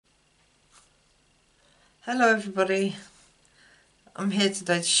Hello everybody, I'm here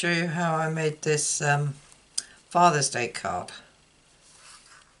today to show you how I made this Father's Day card,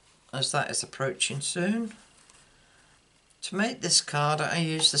 as that is approaching soon. To make this card I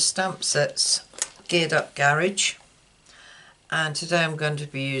used the stamp sets Geared Up Garage, and today I'm going to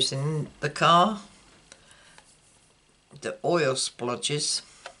be using the car, the oil splodges,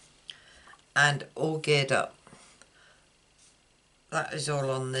 and all geared up. That is all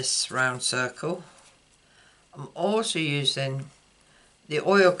on this round circle. I'm also using the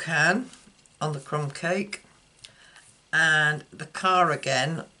oil can on the crumb cake and the car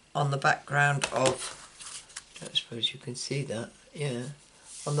again on the background of, I suppose you can see that, yeah,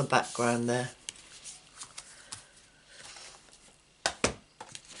 on the background there.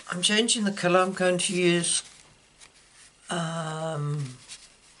 I'm changing the colour. I'm going to use Call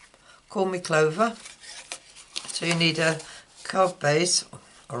Me Clover. So you need a card base,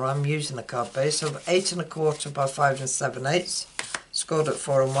 or I'm using a card base of 8 1/4 by 5 7/8, scored at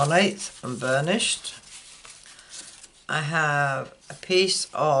 4 1/8 and burnished. I have a piece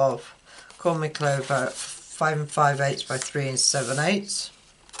of Call Me Clover 5 5/8 by 3 7/8,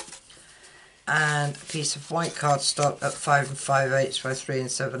 and a piece of white cardstock at 5 5/8 by 3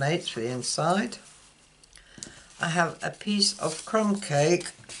 7/8 for the inside. I have a piece of crumb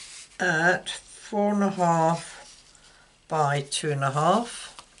cake at 4 1/2 by 2 1/2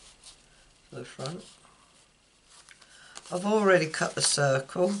 for the front. I've already cut the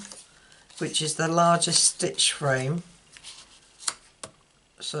circle, which is the largest stitch frame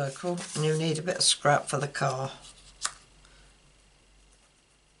circle, and you need a bit of scrap for the car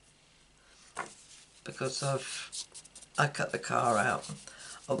because I cut the car out.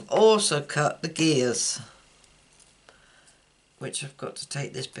 I've also cut the gears, which I've got to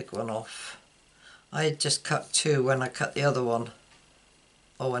take this big one off. I had just cut 2 when I cut the other one.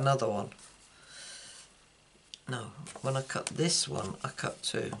 Oh, another one. No, when I cut this one, I cut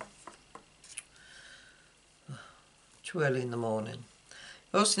 2. Too early in the morning.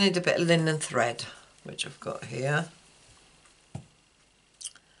 You also need a bit of linen thread, which I've got here.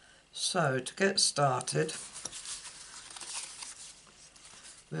 So, to get started,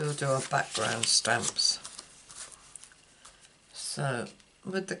 we'll do our background stamps. So,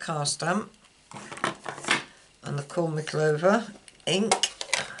 with the car stamp and the Call Me Clover ink,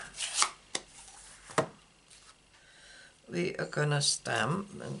 we are going to stamp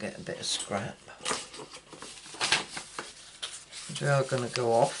and get a bit of scrap. We are going to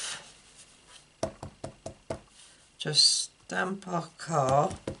go off. Just stamp our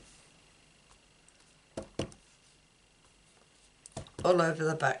car all over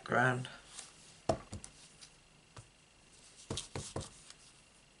the background.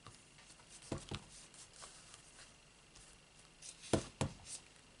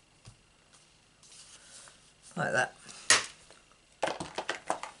 Like that.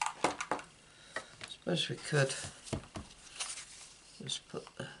 Suppose we could just put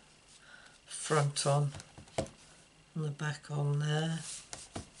the front on and the back on there.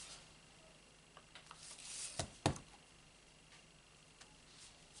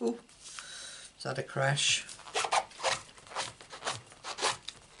 Ooh, is that a crash?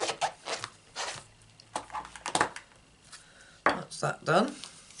 That's that done.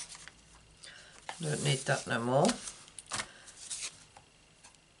 Don't need that no more.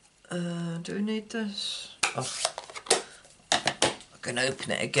 Do we need this? Oh, I can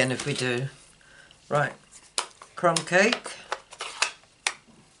open it again if we do. Right, crumb cake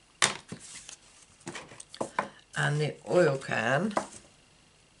and the oil can.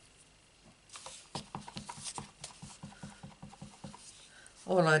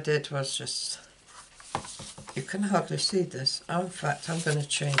 All I did was just, you can hardly see this. In fact, I'm going to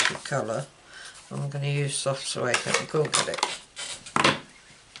change the colour. I'm going to use soft suede. Let me go get it.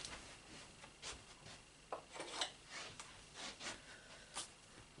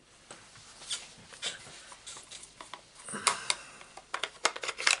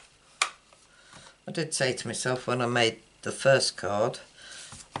 I did say to myself when I made the first card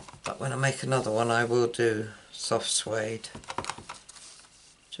that when I make another one I will do soft suede,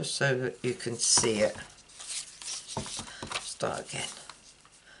 just so that you can see it. Start again.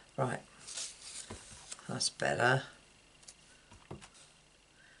 Right, that's better.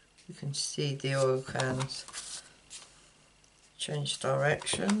 You can see the oil cans change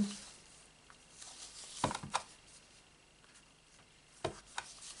direction.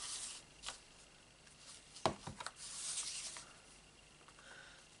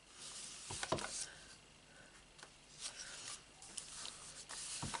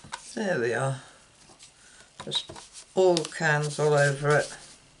 There we are. Just oil cans all over it.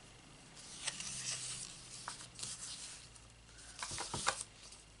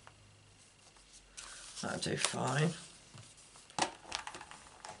 That'll do fine.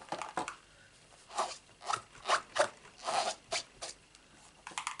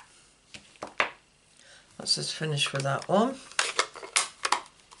 Let's just finish with that one.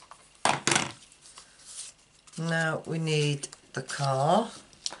 Now we need the car.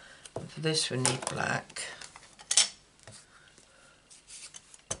 And for this we need black.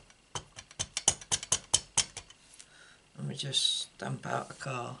 And we just stamp out a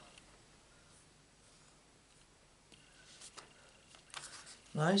car.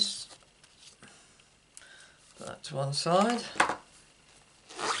 Nice. Put that to one side.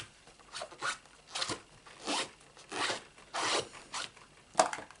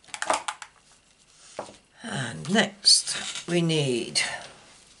 And next we need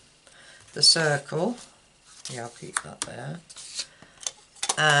the circle. Yeah, I'll keep that there.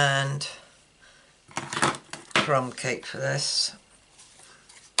 And crumb cake for this.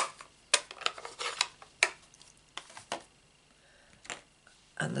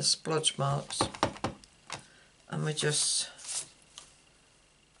 And the splodge marks. And we just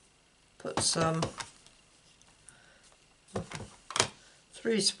put some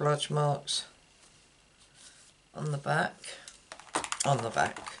 3 splodge marks on the back, on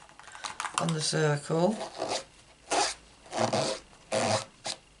the circle,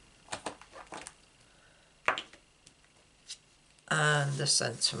 and the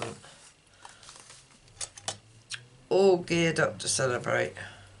sentiment, all geared up to celebrate.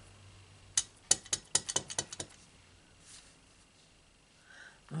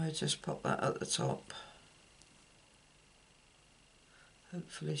 I just pop that at the top,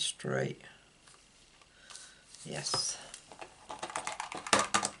 hopefully straight. Yes.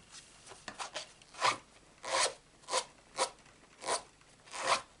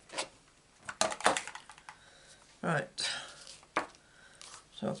 Right,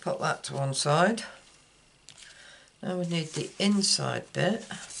 so I'll put that to one side. Now we need the inside bit.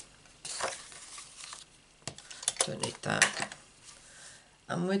 Don't need that.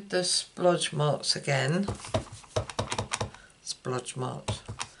 And with the splodge marks again, splodge marks,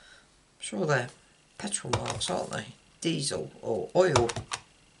 I'm sure they're petrol marks, aren't they? Diesel or oil.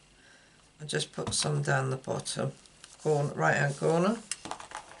 I just put some down the bottom corner, right hand corner.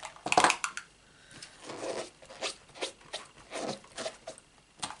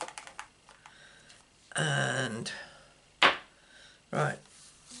 And right,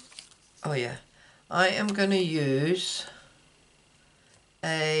 oh yeah, I am going to use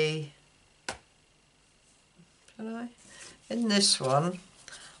a, shall I? In this one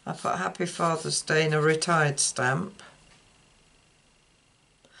I put Happy Father's Day in a retired stamp.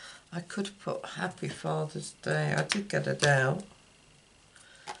 I could have put Happy Father's Day, I did get it out,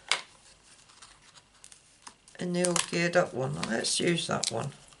 in the all geared up one. Let's use that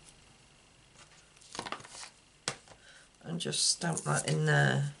one. And just stamp that in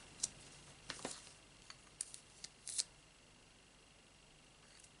there.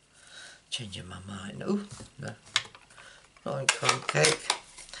 Changing my mind. Oh, no. Not in crumb cake.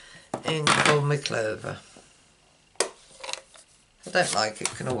 In Call Me Clover. If I don't like it,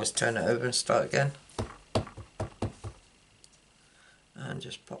 you can always turn it over and start again. And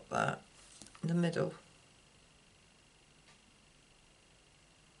just pop that in the middle.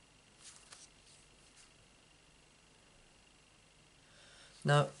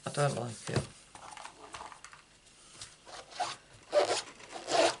 No, I don't like it.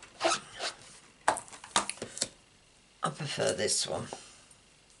 I prefer this one.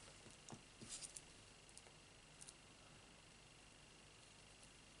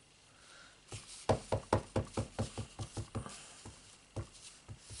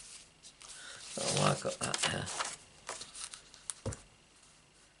 Oh, I got that there.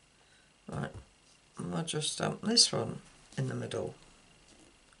 Right, and I'll just stamp this one in the middle.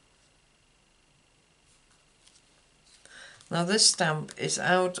 Now this stamp is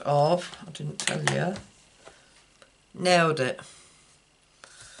out of, I didn't tell you, Nailed It.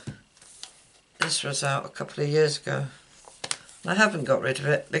 This was out a couple of years ago. I haven't got rid of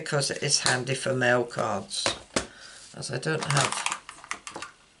it because it is handy for mail cards, as I don't have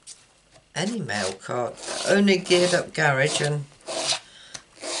any mail card, only Geared Up Garage and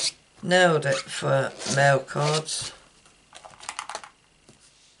Nailed It for mail cards.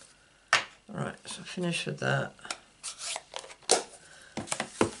 Right, so finish with that.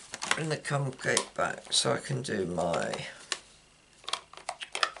 Bring the crumb cake back so I can do my...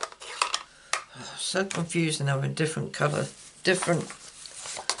 Oh, so confusing having different colour, different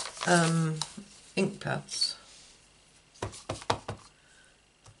ink pads.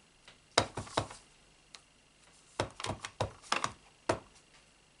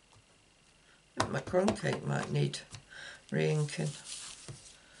 My crumb cake might need re-inking.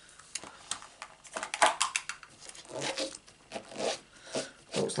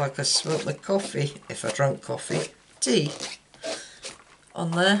 Looks like I spilt the coffee, if I drank coffee, tea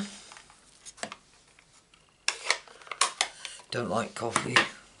on there. Don't like coffee.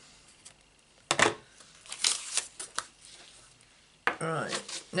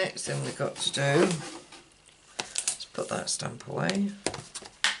 Right, next thing we've got to do is put that stamp away.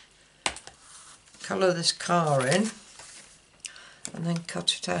 Colour this car in and then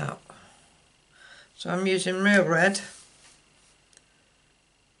cut it out. So I'm using real red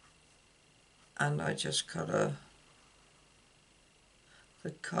and I just colour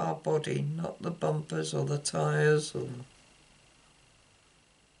the car body, not the bumpers or the tyres or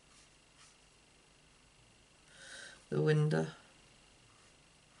the window.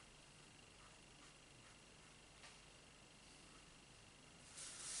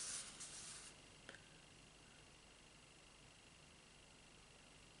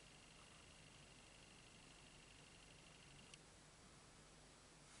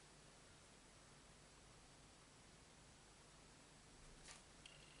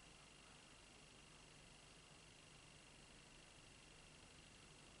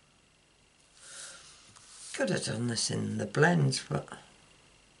 Could have done this in the blends, but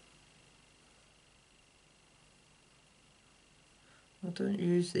I don't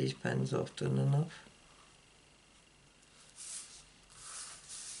use these pens often enough.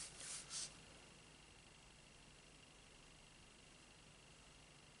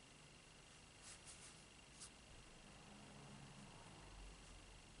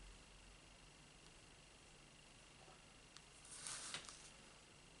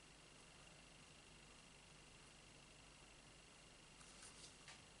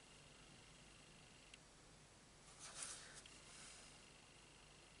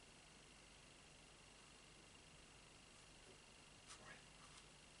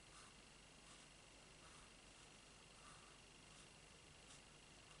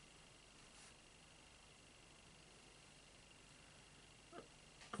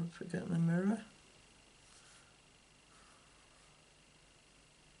 I'm forgetting the mirror.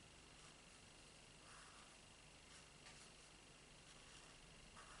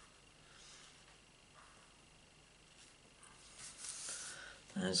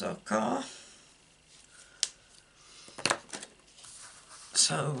 There's our car.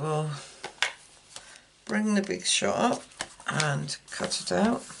 So we'll bring the big shot up and cut it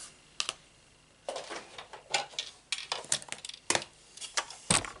out.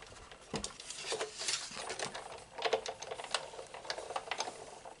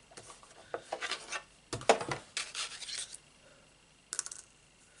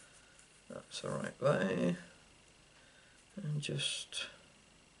 That's the right way. And just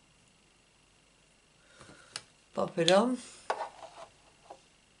pop it on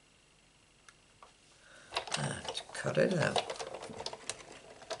and cut it out.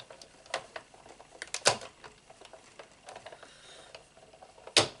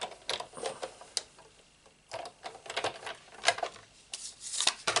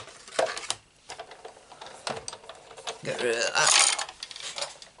 Get rid of that.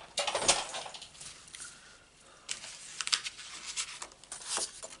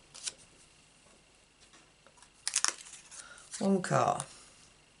 One car.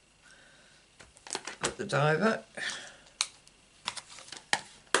 Put the die back.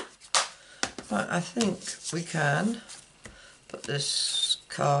 Right, I think we can put this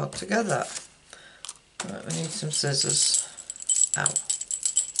card together. Right, we need some scissors. Ow.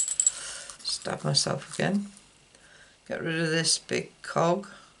 Stab myself again. Get rid of this big cog.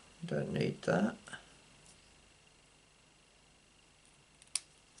 Don't need that.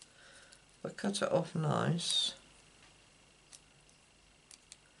 If I cut it off nice,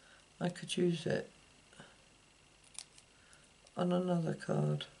 I could use it on another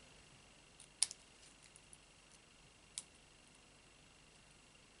card.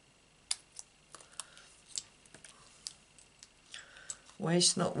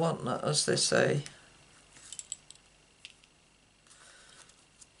 Waste not, want not, as they say.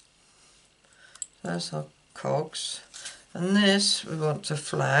 There's our cogs. And this we want to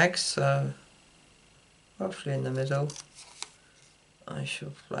flag, so roughly in the middle. I shall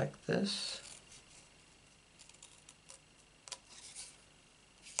flag this.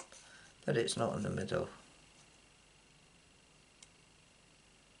 But it's not in the middle.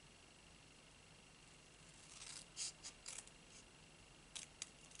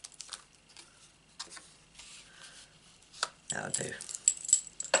 That'll do.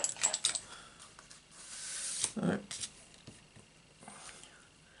 Right.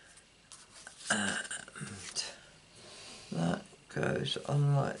 goes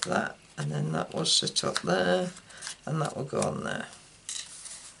on like that, and then that will sit up there, and that will go on there.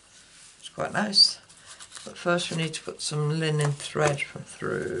 It's quite nice. But first we need to put some linen thread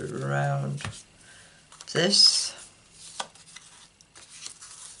through around this,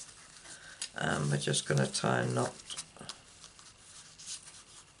 and we're just going to tie a knot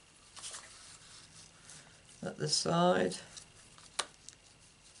at the side.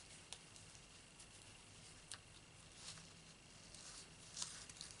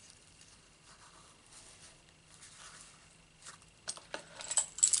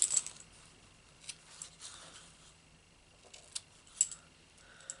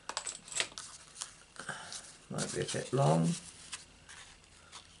 Might be a bit long.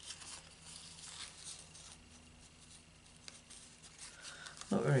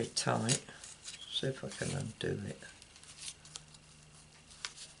 Not very tight. See if I can undo it.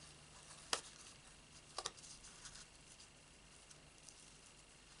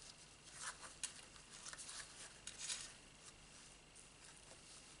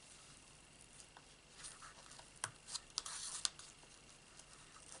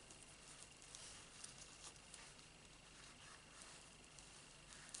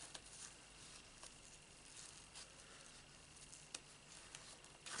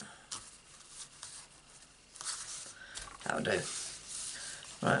 That'll do.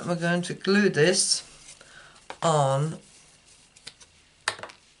 Right, we're going to glue this on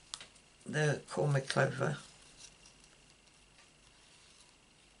the Call Me Clover.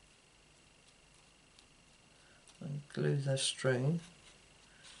 And glue the string.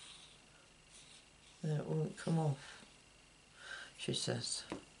 Then it won't come off, she says.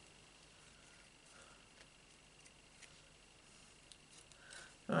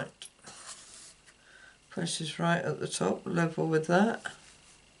 Right. Place this right at the top, level with that.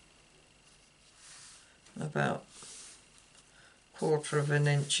 About 1/4 of an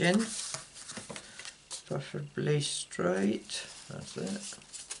inch in, preferably straight. That's it.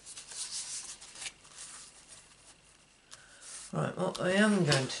 Right, what I am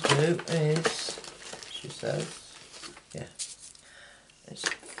going to do is, she says, yeah, is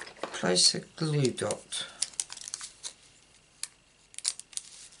place a glue dot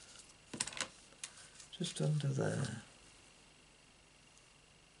just under there.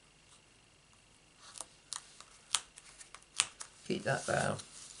 Keep that down.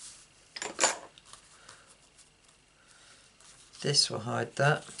 This will hide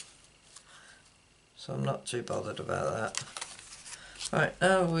that, so I'm not too bothered about that. Right,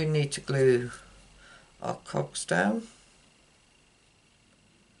 now we need to glue our cogs down.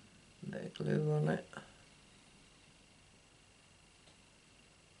 A bit of glue on it.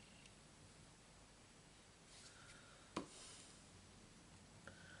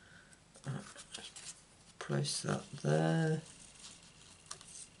 Just place that there.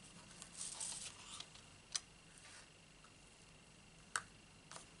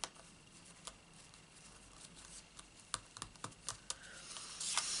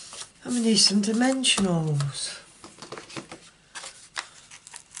 And we need some dimensionals.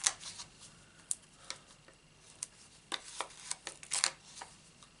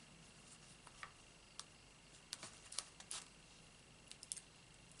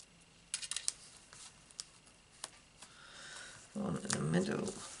 One in the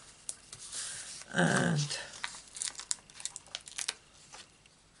middle. And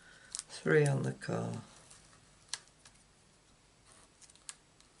 3 on the car.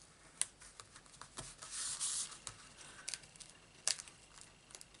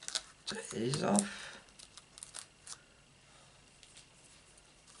 Take these off.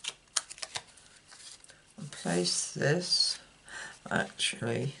 And place this.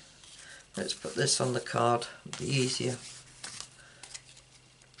 Actually, let's put this on the card, it'll be easier.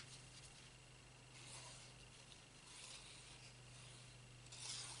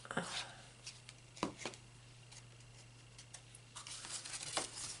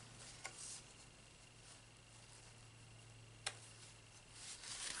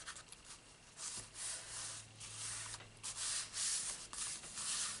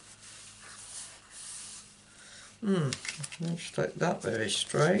 Let's take that very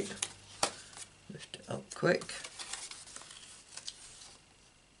straight. Lift it up quick.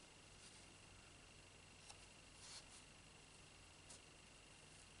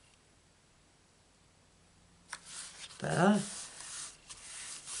 Better.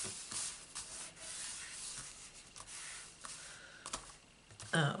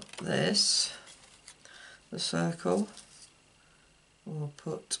 Now this, the circle, we'll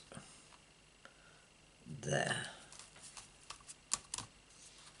put there.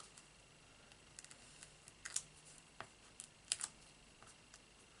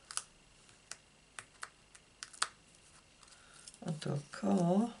 a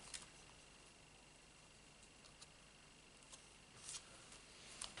car.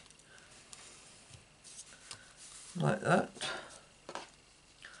 Like that.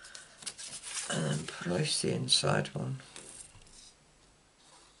 And then place the inside one.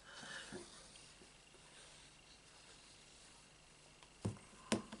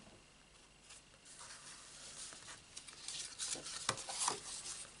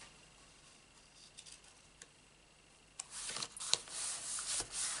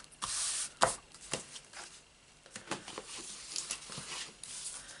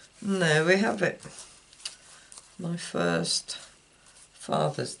 And there we have it. My first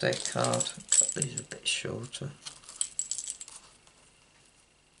Father's Day card. Cut these a bit shorter.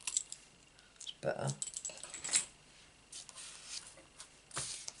 It's better.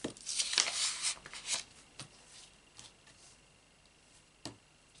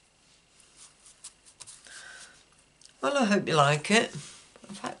 Well, I hope you like it.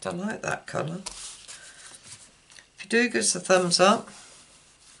 In fact, I like that colour. If you do, give us a thumbs up.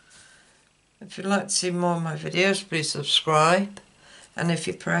 If you'd like to see more of my videos, please subscribe. And if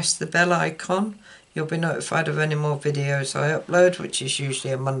you press the bell icon, you'll be notified of any more videos I upload, which is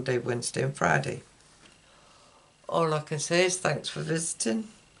usually on Monday, Wednesday and Friday. All I can say is thanks for visiting,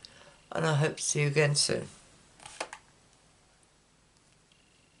 and I hope to see you again soon.